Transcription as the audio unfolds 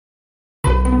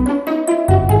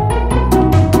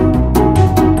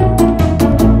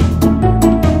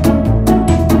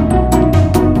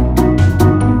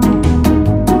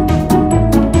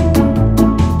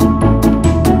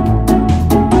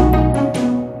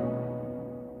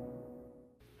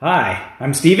Hi,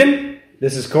 I'm Steven.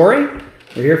 This is Cory.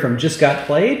 We're here from Just Got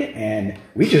Played, and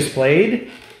we just played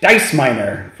Dice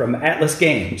Miner from Atlas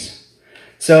Games.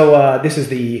 So this is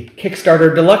the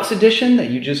Kickstarter Deluxe Edition that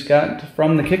you just got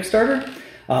from the Kickstarter.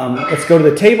 Let's go to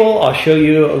the table. I'll show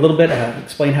you a little bit,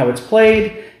 explain how it's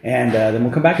played, and then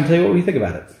we'll come back and tell you what we think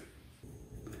about it.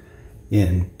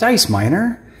 In Dice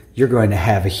Miner, you're going to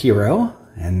have a hero,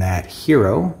 and that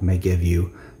hero may give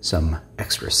you some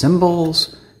extra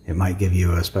symbols. It might give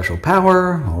you a special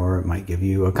power, or it might give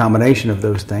you a combination of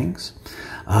those things.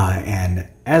 And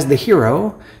as the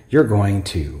hero, you're going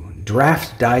to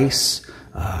draft dice,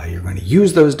 you're going to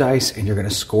use those dice, and you're going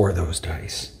to score those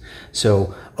dice.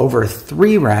 So over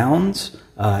 3 rounds,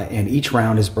 and each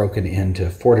round is broken into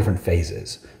 4 different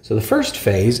phases. So the first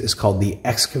phase is called the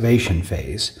excavation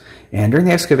phase. And during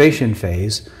the excavation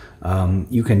phase,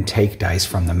 you can take dice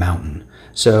from the mountain.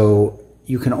 So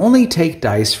you can only take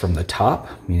dice from the top,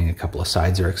 meaning a couple of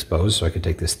sides are exposed, so I could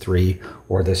take this 3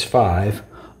 or this 5.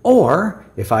 Or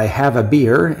if I have a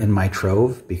beer in my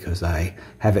trove because I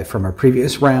have it from a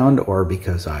previous round or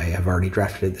because I have already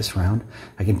drafted it this round,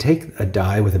 I can take a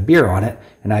die with a beer on it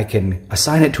and I can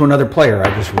assign it to another player.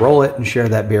 I just roll it and share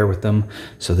that beer with them,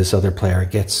 so this other player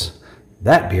gets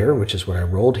that beer, which is what I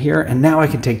rolled here, and now I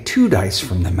can take 2 dice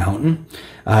from the mountain,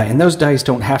 and those dice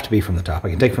don't have to be from the top. I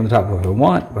can take from the top if I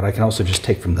want, but I can also just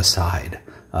take from the side,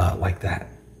 like that.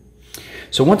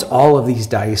 So once all of these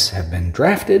dice have been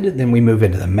drafted, then we move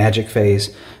into the magic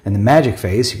phase. And the magic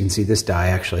phase, you can see this die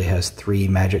actually has 3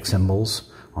 magic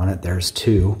symbols on it. There's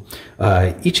 2.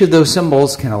 Each of those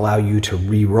symbols can allow you to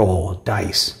re-roll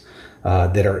dice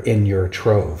that are in your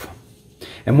trove.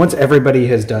 And once everybody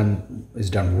is done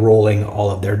rolling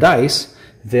all of their dice,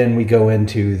 then we go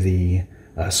into the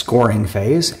scoring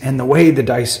phase. And the way the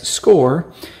dice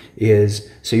score is,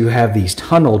 so you have these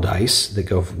tunnel dice that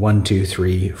go 1, 2,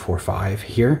 3, 4, 5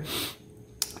 here.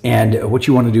 And what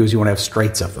you want to do is you want to have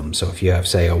straights of them. So if you have,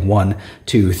 say, a 1,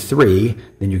 2, 3,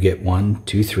 then you get 1,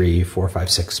 2, 3, 4, 5,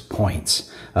 6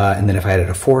 points. And then if I added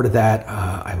a 4 to that,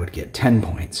 I would get 10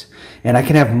 points. And I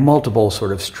can have multiple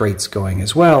sort of straights going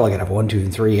as well. I can have 1, 2,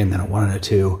 and 3, and then a 1 and a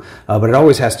 2. But it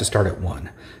always has to start at 1.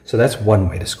 So that's one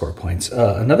way to score points.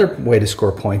 Another way to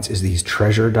score points is these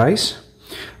treasure dice.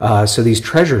 So these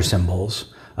treasure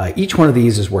symbols, each one of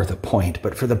these is worth a point.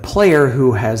 But for the player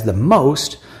who has the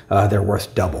most, they're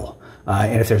worth double.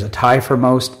 And if there's a tie for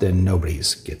most, then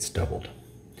nobody's gets doubled.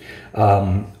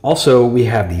 Also, we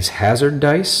have these hazard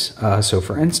dice. So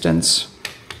for instance,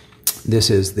 this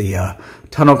is the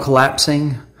tunnel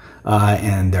collapsing,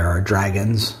 and there are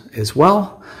dragons as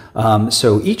well.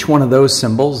 So each one of those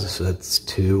symbols, so that's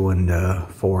 2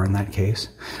 and 4 in that case,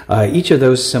 each of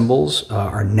those symbols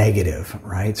are negative,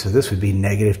 right? So this would be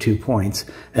negative 2 points,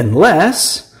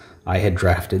 unless I had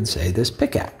drafted, say, this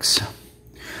pickaxe.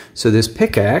 So this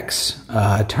pickaxe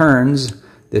turns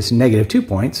this negative 2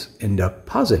 points into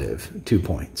positive 2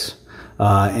 points.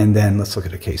 And then let's look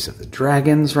at a case of the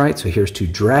dragons, right? So here's 2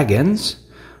 dragons.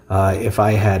 If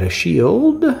I had a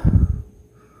shield,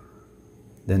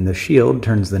 then the shield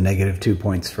turns the negative 2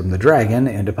 points from the dragon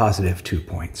into positive 2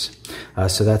 points.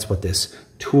 So that's what this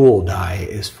tool die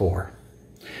is for.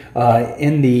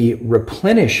 In the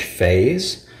replenish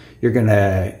phase, you're going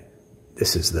to,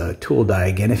 this is the tool die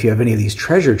again. If you have any of these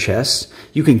treasure chests,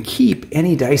 you can keep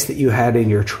any dice that you had in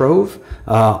your trove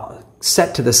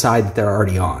set to the side that they're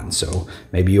already on. So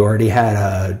maybe you already had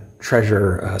a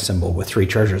treasure symbol with 3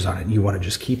 treasures on it, and you want to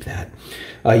just keep that.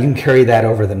 You can carry that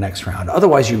over the next round.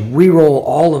 Otherwise, you re-roll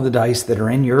all of the dice that are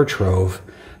in your trove,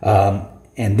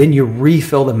 and then you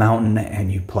refill the mountain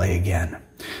and you play again.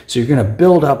 So you're going to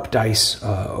build up dice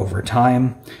over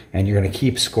time, and you're going to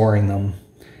keep scoring them.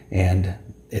 And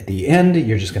at the end,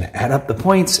 you're just going to add up the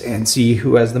points and see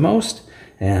who has the most,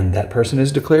 and that person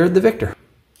is declared the victor.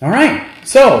 All right,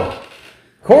 so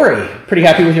Cory, pretty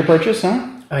happy with your purchase, huh?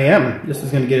 I am. This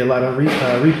is going to get a lot of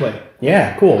replay.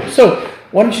 Yeah, cool. So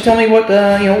why don't you tell me what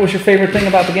what was your favorite thing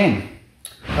about the game?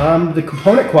 The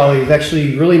component quality is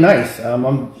actually really nice.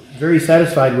 I'm very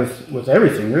satisfied with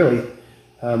everything, really.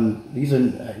 These are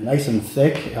nice and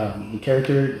thick. The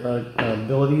character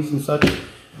abilities and such.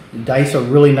 The dice are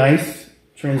really nice.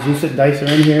 Translucent dice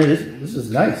are in here. This is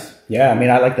nice. Yeah, I mean,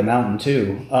 I like the mountain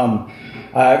too.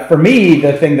 For me,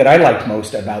 the thing that I liked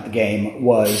most about the game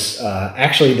was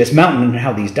actually this mountain and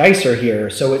how these dice are here.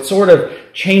 So it sort of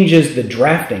changes the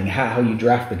drafting, how you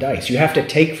draft the dice. You have to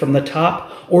take from the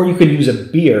top, or you can use a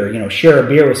beer, share a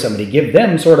beer with somebody, give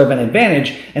them sort of an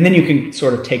advantage, and then you can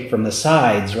sort of take from the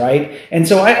sides, right? And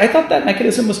so I thought that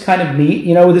mechanism was kind of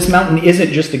neat. This mountain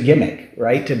isn't just a gimmick,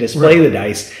 right, to display the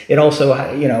dice. It also,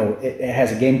 it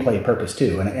has a gameplay purpose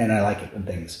too, and I like it when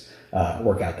things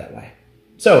work out that way.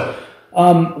 So,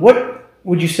 what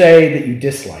would you say that you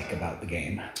dislike about the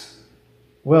game?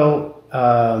 Well,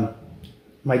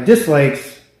 my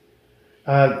dislikes,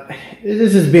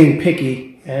 this is being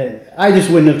picky. I just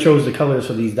wouldn't have chose the colors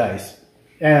for these dice.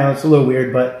 Yeah, it's a little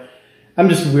weird, but I'm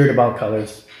just weird about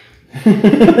colors.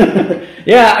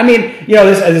 Yeah, I mean, you know,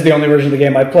 this is the only version of the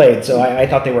game I played, so I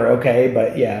thought they were okay,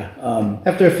 but yeah.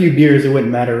 After a few beers, it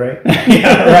wouldn't matter, right?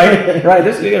 Yeah, right,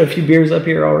 right. We got a few beers up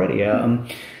here already. Yeah,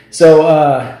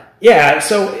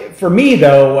 so for me,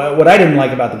 though, what I didn't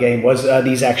like about the game was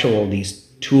these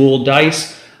tool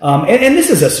dice. And this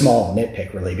is a small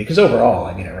nitpick, really, because overall,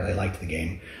 I mean, I really liked the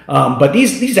game. But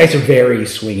these dice are very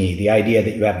swingy. The idea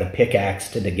that you have the pickaxe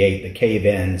to negate the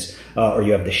cave-ins, or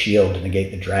you have the shield to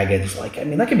negate the dragons, like, I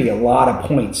mean, that can be a lot of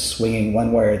points swinging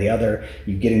one way or the other.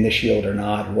 You getting the shield or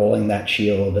not, rolling that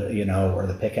shield, you know, or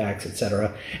the pickaxe,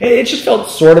 etc. It just felt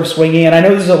sort of swingy. And I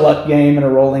know this is a luck game and a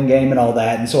rolling game and all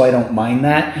that, and so I don't mind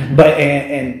that. Mm-hmm. But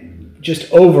and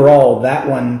just overall, that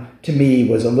one to me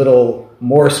was a little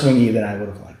more swingy than I would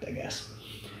have liked, I guess.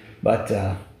 But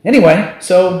anyway,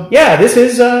 so yeah, this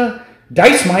is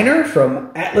Dice Miner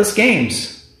from Atlas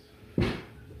Games.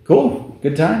 Cool,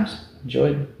 good times.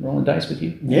 Enjoyed rolling dice with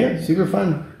you. Yeah, super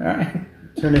fun. All right,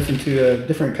 turn this into a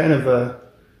different kind of. We're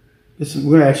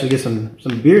gonna actually get some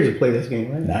beers to play this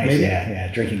game, right? Nice, maybe?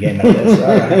 Yeah, drinking game like this. All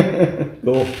right,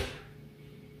 cool. All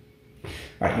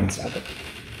right, you can stop it.